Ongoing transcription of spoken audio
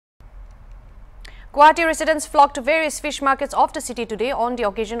Guwahati residents flocked to various fish markets of the city today on the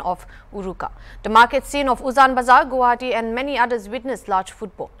occasion of Uruka. The market scene of Uzan Bazaar, Guwahati and many others witnessed large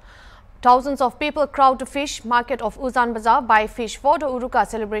footfall. Thousands of people crowd to fish market of Uzan Bazaar buy fish for the Uruka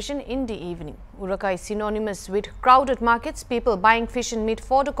celebration in the evening. Uruka is synonymous with crowded markets, people buying fish and meat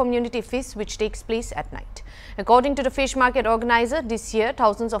for the community feast which takes place at night. According to the fish market organizer, this year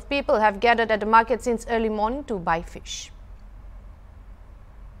thousands of people have gathered at the market since early morning to buy fish.